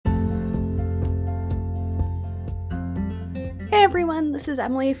everyone, this is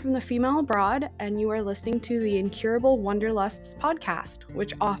Emily from The Female Abroad, and you are listening to the Incurable Wanderlusts podcast,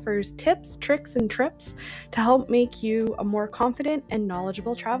 which offers tips, tricks, and trips to help make you a more confident and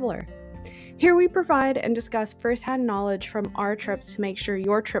knowledgeable traveler. Here we provide and discuss firsthand knowledge from our trips to make sure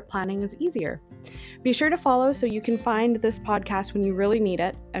your trip planning is easier. Be sure to follow so you can find this podcast when you really need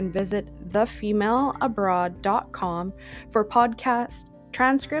it, and visit thefemaleabroad.com for podcast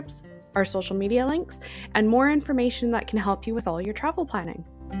transcripts, our social media links, and more information that can help you with all your travel planning.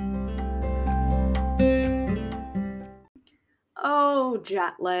 Oh,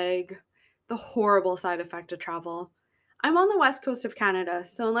 jet lag. The horrible side effect of travel. I'm on the west coast of Canada,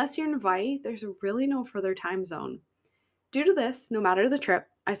 so unless you're in Hawaii, there's really no further time zone. Due to this, no matter the trip,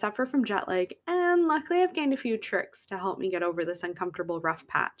 I suffer from jet lag, and luckily I've gained a few tricks to help me get over this uncomfortable rough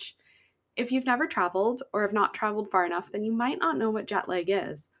patch. If you've never traveled or have not traveled far enough, then you might not know what jet lag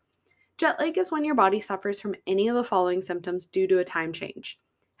is. Jet lag is when your body suffers from any of the following symptoms due to a time change: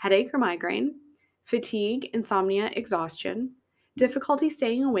 headache or migraine, fatigue, insomnia, exhaustion, difficulty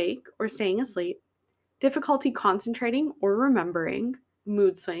staying awake or staying asleep, difficulty concentrating or remembering,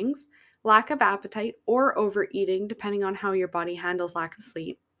 mood swings, lack of appetite or overeating depending on how your body handles lack of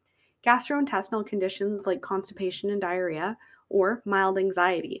sleep, gastrointestinal conditions like constipation and diarrhea, or mild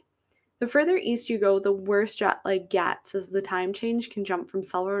anxiety. The further east you go, the worse jet lag gets, as the time change can jump from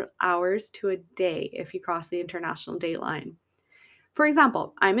several hours to a day if you cross the international date line. For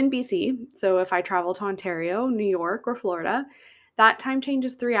example, I'm in BC, so if I travel to Ontario, New York, or Florida, that time change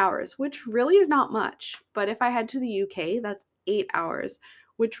is 3 hours, which really is not much. But if I head to the UK, that's 8 hours,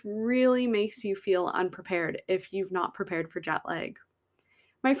 which really makes you feel unprepared if you've not prepared for jet lag.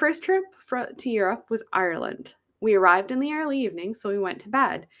 My first trip to Europe was Ireland. We arrived in the early evening, so we went to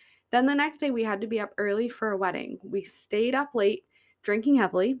bed. Then the next day we had to be up early for a wedding. We stayed up late, drinking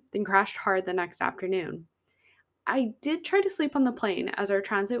heavily, then crashed hard the next afternoon. I did try to sleep on the plane as our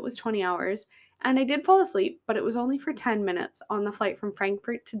transit was 20 hours, and I did fall asleep, but it was only for 10 minutes on the flight from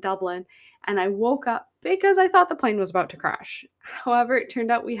Frankfurt to Dublin, and I woke up because I thought the plane was about to crash. However, it turned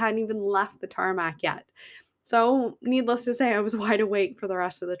out we hadn't even left the tarmac yet. So, needless to say, I was wide awake for the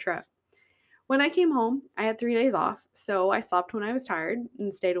rest of the trip. When I came home, I had 3 days off, so I slept when I was tired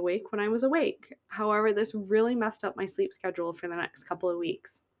and stayed awake when I was awake. However, this really messed up my sleep schedule for the next couple of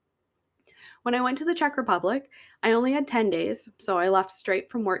weeks. When I went to the Czech Republic, I only had 10 days, so I left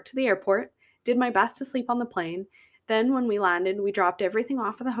straight from work to the airport, did my best to sleep on the plane. Then when we landed, we dropped everything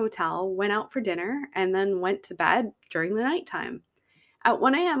off at the hotel, went out for dinner, and then went to bed during the nighttime. At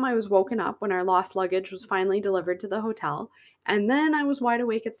 1 a.m., I was woken up when our lost luggage was finally delivered to the hotel, and then I was wide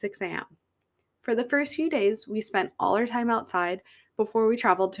awake at 6 a.m. For the first few days, we spent all our time outside before we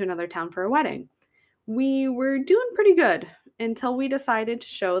traveled to another town for a wedding. We were doing pretty good until we decided to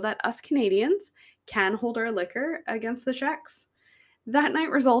show that us Canadians can hold our liquor against the Czechs. That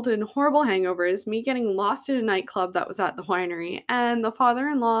night resulted in horrible hangovers, me getting lost in a nightclub that was at the winery, and the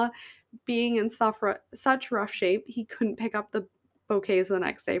father-in-law being in such rough shape he couldn't pick up the bouquets the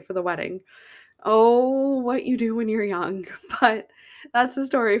next day for the wedding. Oh, what you do when you're young. But that's the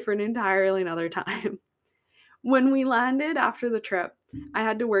story for an entirely another time. When we landed after the trip, I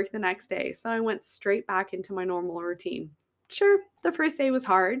had to work the next day, so I went straight back into my normal routine. Sure, the first day was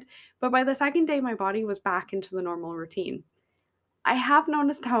hard, but by the second day, my body was back into the normal routine. I have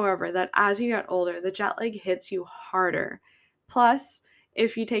noticed, however, that as you get older, the jet lag hits you harder. Plus,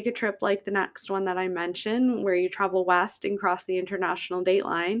 if you take a trip like the next one that I mentioned, where you travel west and cross the international date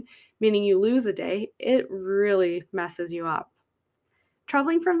line, meaning you lose a day, it really messes you up.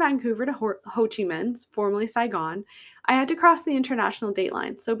 Traveling from Vancouver to Ho Chi Minh, formerly Saigon, I had to cross the international date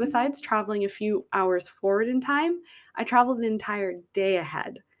line. So besides traveling a few hours forward in time, I traveled an entire day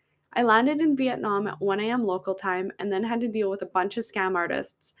ahead. I landed in Vietnam at 1 a.m. local time and then had to deal with a bunch of scam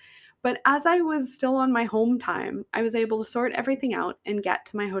artists. But as I was still on my home time, I was able to sort everything out and get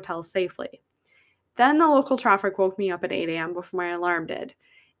to my hotel safely. Then the local traffic woke me up at 8 a.m. before my alarm did.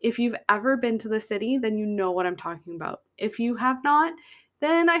 If you've ever been to the city, then you know what I'm talking about. If you have not,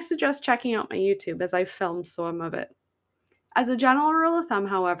 then I suggest checking out my YouTube, as I've filmed some of it. As a general rule of thumb,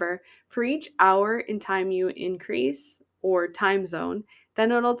 however, for each hour in time you increase, or time zone,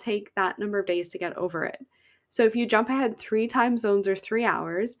 then it'll take that number of days to get over it. So if you jump ahead 3 time zones or 3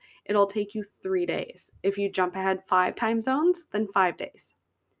 hours, it'll take you 3 days. If you jump ahead 5 time zones, then 5 days.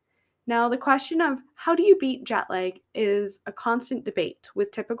 Now, the question of how do you beat jet lag is a constant debate,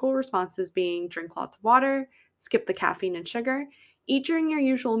 with typical responses being drink lots of water, skip the caffeine and sugar, eat during your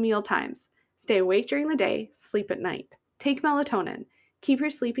usual meal times, stay awake during the day, sleep at night, take melatonin, keep your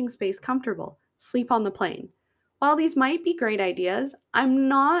sleeping space comfortable, sleep on the plane. While these might be great ideas, I'm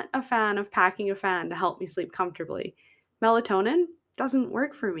not a fan of packing a fan to help me sleep comfortably. Melatonin doesn't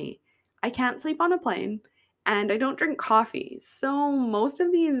work for me. I can't sleep on a plane, and I don't drink coffee, so most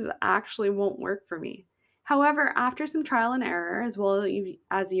of these actually won't work for me. However, after some trial and error, as well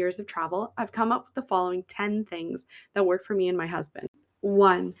as years of travel, I've come up with the following 10 things that work for me and my husband.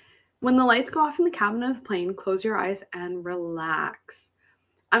 1. When the lights go off in the cabin of the plane, close your eyes and relax.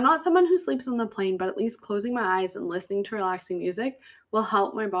 I'm not someone who sleeps on the plane, but at least closing my eyes and listening to relaxing music will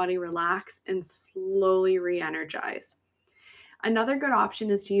help my body relax and slowly re energize. Another good option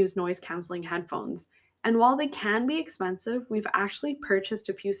is to use noise canceling headphones. And while they can be expensive, we've actually purchased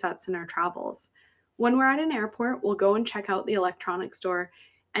a few sets in our travels. When we're at an airport, we'll go and check out the electronics store,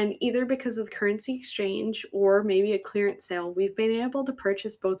 and either because of the currency exchange or maybe a clearance sale, we've been able to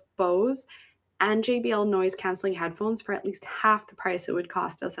purchase both Bose and JBL noise canceling headphones for at least half the price it would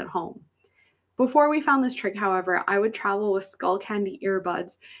cost us at home. Before we found this trick, however, I would travel with skull candy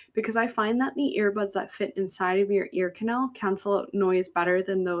earbuds because I find that the earbuds that fit inside of your ear canal cancel out noise better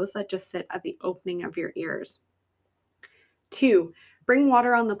than those that just sit at the opening of your ears. 2. Bring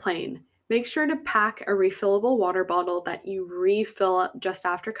water on the plane. Make sure to pack a refillable water bottle that you refill just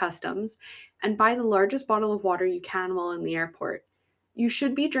after customs, and buy the largest bottle of water you can while in the airport. You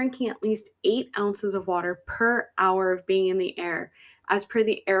should be drinking at least 8 ounces of water per hour of being in the air, as per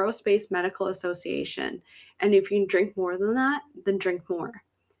the Aerospace Medical Association. And if you can drink more than that, then drink more.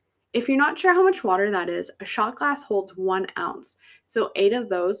 If you're not sure how much water that is, a shot glass holds 1 ounce. So 8 of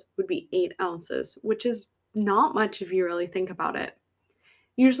those would be 8 ounces, which is not much if you really think about it.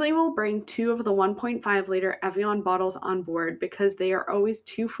 Usually we'll bring 2 of the 1.5-liter Evian bottles on board because they are always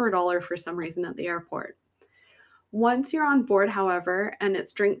 2 for $1 for some reason at the airport. Once you're on board, however, and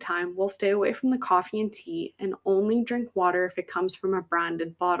it's drink time, we'll stay away from the coffee and tea and only drink water if it comes from a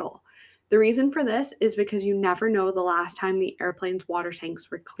branded bottle. The reason for this is because you never know the last time the airplane's water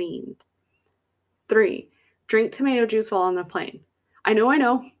tanks were cleaned. 3. Drink tomato juice while on the plane. I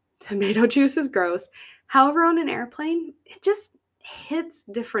know, tomato juice is gross. However, on an airplane, it just hits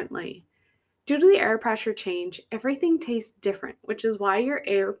differently. Due to the air pressure change, everything tastes different, which is why your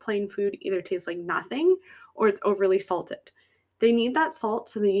airplane food either tastes like nothing or it's overly salted. They need that salt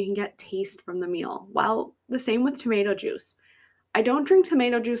so that you can get taste from the meal. Well, the same with tomato juice. I don't drink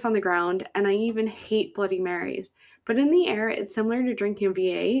tomato juice on the ground, and I even hate Bloody Marys. But in the air, it's similar to drinking a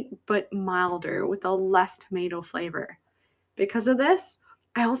V8, but milder with a less tomato flavor. Because of this,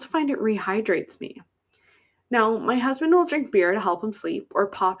 I also find it rehydrates me. Now, my husband will drink beer to help him sleep or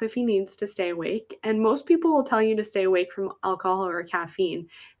pop if he needs to stay awake, and most people will tell you to stay awake from alcohol or caffeine,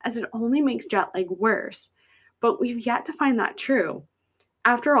 as it only makes jet lag worse. But we've yet to find that true.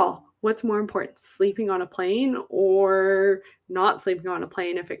 After all, what's more important, sleeping on a plane or not sleeping on a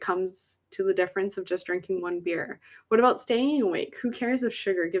plane if it comes to the difference of just drinking one beer? What about staying awake? Who cares if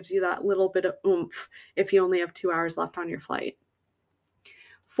sugar gives you that little bit of oomph if you only have 2 hours left on your flight?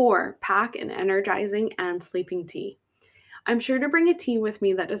 4. Pack an energizing and sleeping tea. I'm sure to bring a tea with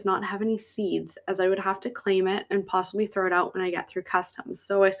me that does not have any seeds, as I would have to claim it and possibly throw it out when I get through customs,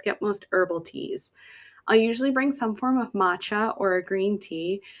 so I skip most herbal teas. I'll usually bring some form of matcha or a green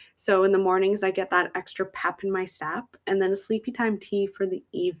tea, so in the mornings I get that extra pep in my step, and then a sleepy time tea for the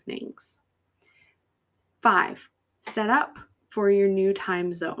evenings. 5. Set up for your new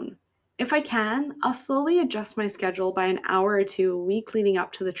time zone. If I can, I'll slowly adjust my schedule by an hour or two a week leading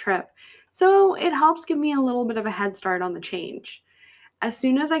up to the trip, so it helps give me a little bit of a head start on the change. As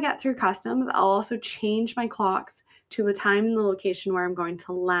soon as I get through customs, I'll also change my clocks to the time and the location where I'm going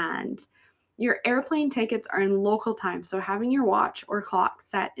to land. Your airplane tickets are in local time, so having your watch or clock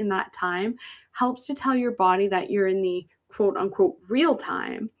set in that time helps to tell your body that you're in the quote unquote real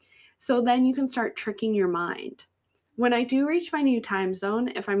time. So then you can start tricking your mind. When I do reach my new time zone,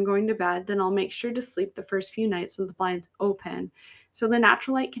 if I'm going to bed, then I'll make sure to sleep the first few nights with the blinds open so the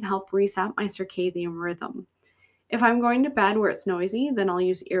natural light can help reset my circadian rhythm. If I'm going to bed where it's noisy, then I'll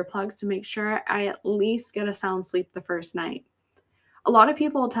use earplugs to make sure I at least get a sound sleep the first night. A lot of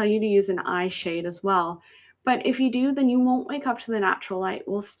people will tell you to use an eye shade as well, but if you do, then you won't wake up to the natural light.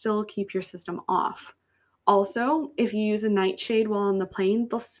 Will still keep your system off. Also, if you use a nightshade while on the plane,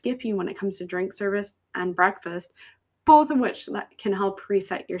 they'll skip you when it comes to drink service and breakfast, both of which that can help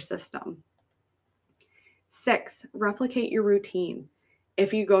reset your system. 6. Replicate your routine.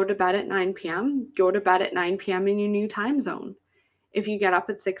 If you go to bed at 9 p.m., go to bed at 9 p.m. in your new time zone. If you get up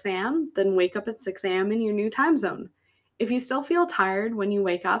at 6 a.m., then wake up at 6 a.m. in your new time zone. If you still feel tired when you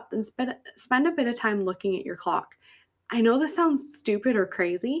wake up, then spend a bit of time looking at your clock. I know this sounds stupid or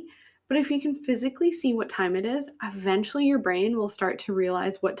crazy, but if you can physically see what time it is, eventually your brain will start to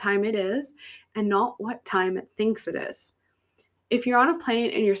realize what time it is and not what time it thinks it is. If you're on a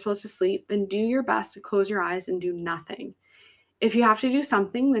plane and you're supposed to sleep, then do your best to close your eyes and do nothing. If you have to do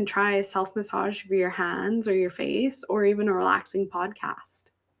something, then try a self massage for your hands or your face, or even a relaxing podcast.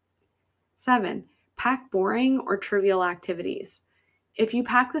 7. Pack boring or trivial activities. If you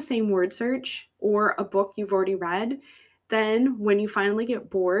pack the same word search or a book you've already read, then when you finally get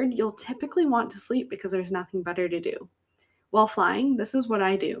bored, you'll typically want to sleep because there's nothing better to do. While flying, this is what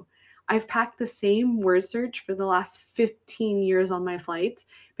I do. I've packed the same word search for the last 15 years on my flights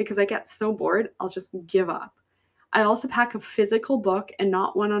because I get so bored, I'll just give up. I also pack a physical book and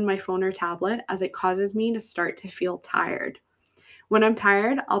not one on my phone or tablet, as it causes me to start to feel tired. When I'm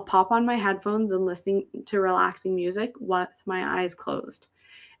tired, I'll pop on my headphones and listen to relaxing music with my eyes closed.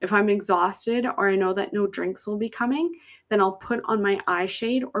 If I'm exhausted or I know that no drinks will be coming, then I'll put on my eye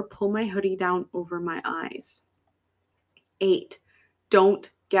shade or pull my hoodie down over my eyes. 8.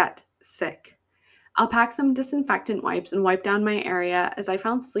 Don't get sick. I'll pack some disinfectant wipes and wipe down my area, as I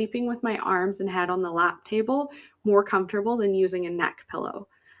found sleeping with my arms and head on the lap table more comfortable than using a neck pillow.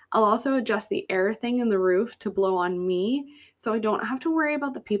 I'll also adjust the air thing in the roof to blow on me so I don't have to worry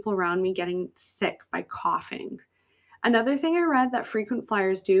about the people around me getting sick by coughing. Another thing I read that frequent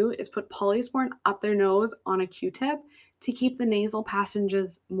flyers do is put polysporin up their nose on a Q-tip to keep the nasal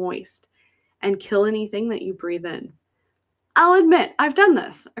passages moist and kill anything that you breathe in. I'll admit, I've done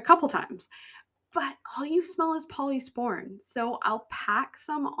this a couple times, but all you smell is polysporin, so I'll pack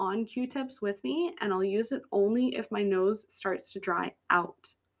some on Q-tips with me, and I'll use it only if my nose starts to dry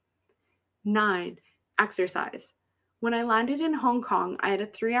out. 9. Exercise. When I landed in Hong Kong, I had a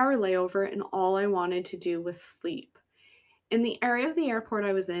 3-hour layover, and all I wanted to do was sleep. In the area of the airport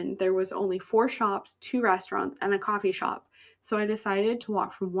I was in, there was only 4 shops, 2 restaurants, and a coffee shop, so I decided to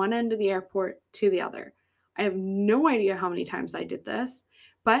walk from one end of the airport to the other. I have no idea how many times I did this,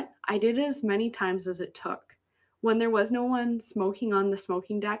 but I did it as many times as it took. When there was no one smoking on the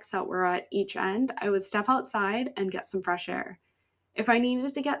smoking decks that were at each end, I would step outside and get some fresh air. If I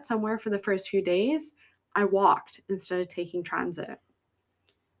needed to get somewhere for the first few days, I walked instead of taking transit.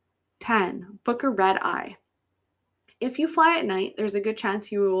 10. Book a red eye. If you fly at night, there's a good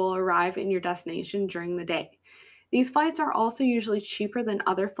chance you will arrive in your destination during the day. These flights are also usually cheaper than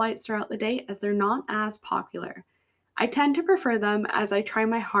other flights throughout the day, as they're not as popular. I tend to prefer them, as I try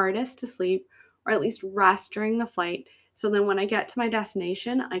my hardest to sleep or at least rest during the flight, so then when I get to my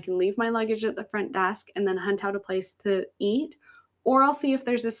destination, I can leave my luggage at the front desk and then hunt out a place to eat, or I'll see if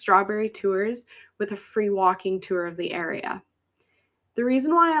there's a strawberry tours with a free walking tour of the area. The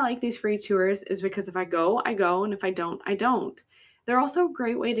reason why I like these free tours is because if I go, I go, and if I don't, I don't. They're also a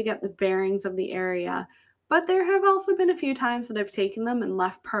great way to get the bearings of the area, but there have also been a few times that I've taken them and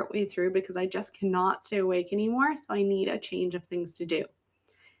left partway through because I just cannot stay awake anymore, so I need a change of things to do.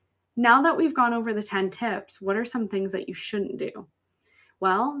 Now that we've gone over the 10 tips, what are some things that you shouldn't do?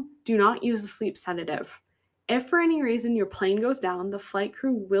 Well, do not use a sleep sedative. If for any reason your plane goes down, the flight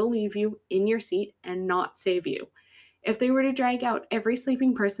crew will leave you in your seat and not save you. If they were to drag out every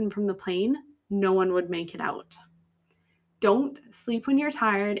sleeping person from the plane, no one would make it out. Don't sleep when you're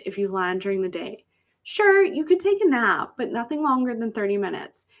tired if you land during the day. Sure, you could take a nap, but nothing longer than 30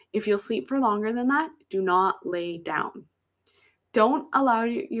 minutes. If you'll sleep for longer than that, do not lay down. Don't allow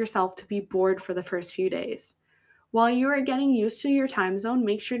yourself to be bored for the first few days. While you are getting used to your time zone,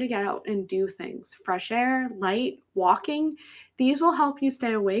 make sure to get out and do things. Fresh air, light, walking, these will help you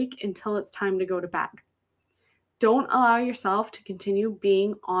stay awake until it's time to go to bed. Don't allow yourself to continue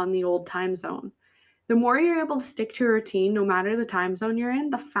being on the old time zone. The more you're able to stick to a routine, no matter the time zone you're in,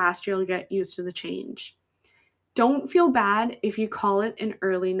 the faster you'll get used to the change. Don't feel bad if you call it an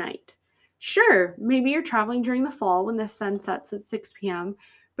early night. Sure, maybe you're traveling during the fall when the sun sets at 6 p.m.,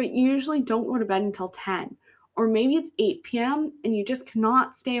 but you usually don't go to bed until 10. Or maybe it's 8 p.m. and you just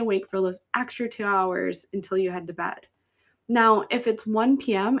cannot stay awake for those extra 2 hours until you head to bed. Now, if it's 1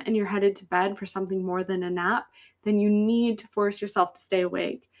 p.m. and you're headed to bed for something more than a nap, then you need to force yourself to stay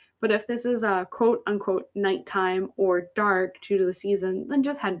awake. But if this is a quote-unquote nighttime or dark due to the season, then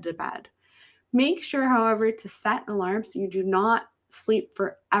just head to bed. Make sure, however, to set an alarm so you do not sleep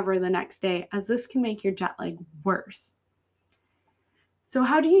forever the next day, as this can make your jet lag worse. So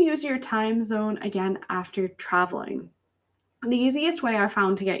how do you use your time zone again after traveling? The easiest way I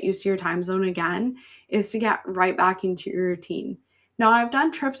found to get used to your time zone again is to get right back into your routine. Now, I've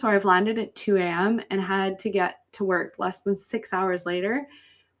done trips where I've landed at 2 a.m. and had to get to work less than 6 hours later,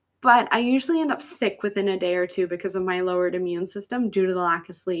 but I usually end up sick within a day or two because of my lowered immune system due to the lack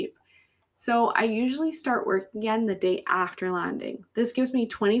of sleep. So I usually start work again the day after landing. This gives me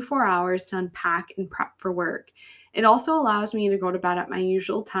 24 hours to unpack and prep for work. It also allows me to go to bed at my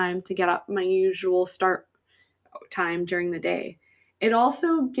usual time to get up my usual start time during the day. It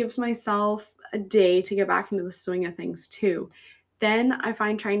also gives myself a day to get back into the swing of things too. Then I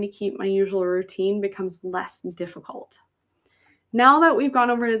find trying to keep my usual routine becomes less difficult. Now that we've gone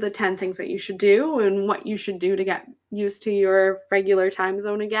over the 10 things that you should do and what you should do to get used to your regular time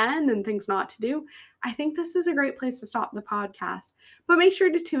zone again and things not to do, I think this is a great place to stop the podcast. But make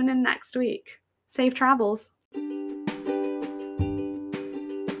sure to tune in next week. Safe travels.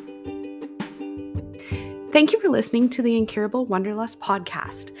 Thank you for listening to the Incurable Wanderlust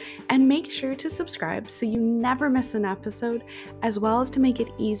podcast, and make sure to subscribe so you never miss an episode, as well as to make it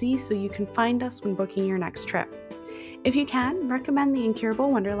easy so you can find us when booking your next trip. If you can, recommend the Incurable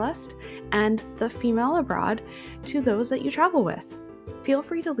Wanderlust and the Female Abroad to those that you travel with. Feel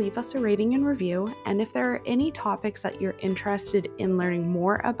free to leave us a rating and review, and if there are any topics that you're interested in learning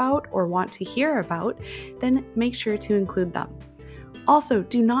more about or want to hear about, then make sure to include them. Also,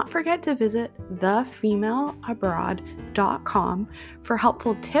 do not forget to visit thefemaleabroad.com for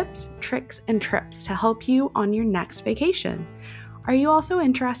helpful tips, tricks, and trips to help you on your next vacation. Are you also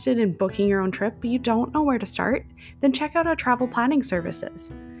interested in booking your own trip but you don't know where to start? Then check out our travel planning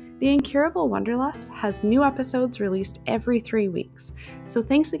services. The Incurable Wanderlust has new episodes released every 3 weeks. So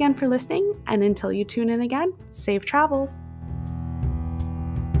thanks again for listening, and until you tune in again, safe travels!